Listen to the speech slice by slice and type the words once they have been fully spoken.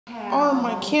Oh,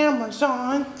 my camera's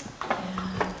on.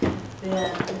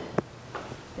 Then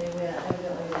they went,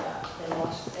 evidently they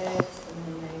washed eggs and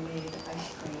then they made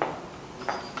ice cream.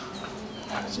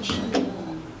 That's a shame.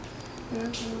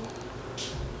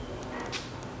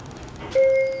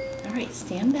 All right,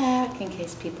 stand back in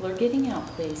case people are getting out,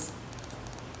 please.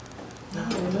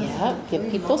 Yep, give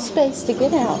people space to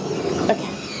get out. Okay.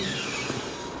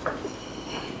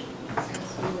 This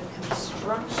must be the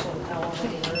construction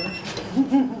elevator.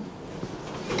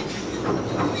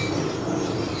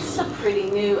 It's a pretty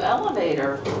new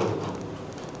elevator.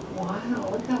 Wow,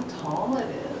 look how tall it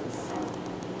is.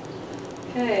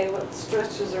 Okay, what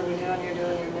stretches are we doing? You're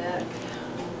doing your neck.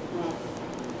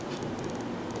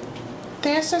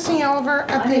 This is the elevator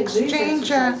at the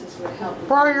exchange at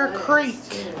Briar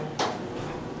Creek,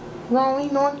 Raleigh,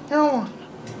 North Carolina.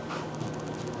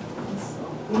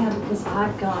 Yeah, because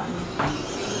I've gotten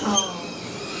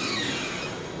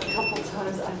a couple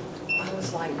times I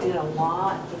was like did a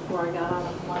lot before I got on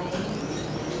a plane,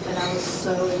 and I was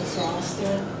so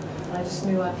exhausted. And I just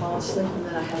knew I'd fall asleep, and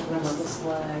then I had restless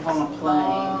legs On a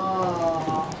plane.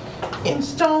 Oh.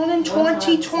 Installed in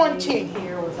 2020.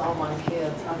 Here with all my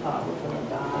kids, I thought we were gonna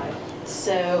die.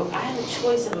 So I had a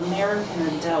choice of American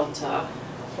and Delta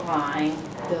flying.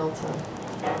 Delta.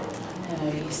 I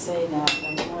know you say that, but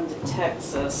I'm going to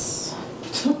Texas.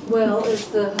 Well, it's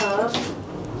the hub.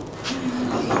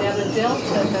 Yeah, the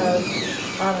Delta goes.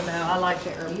 I don't know. I like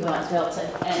the airplane. You want Delta?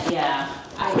 And yeah,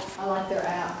 I like their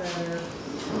app better.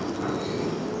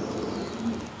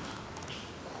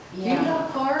 Do you have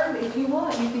a card? If you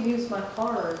want, you can use my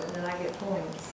card and then I get points.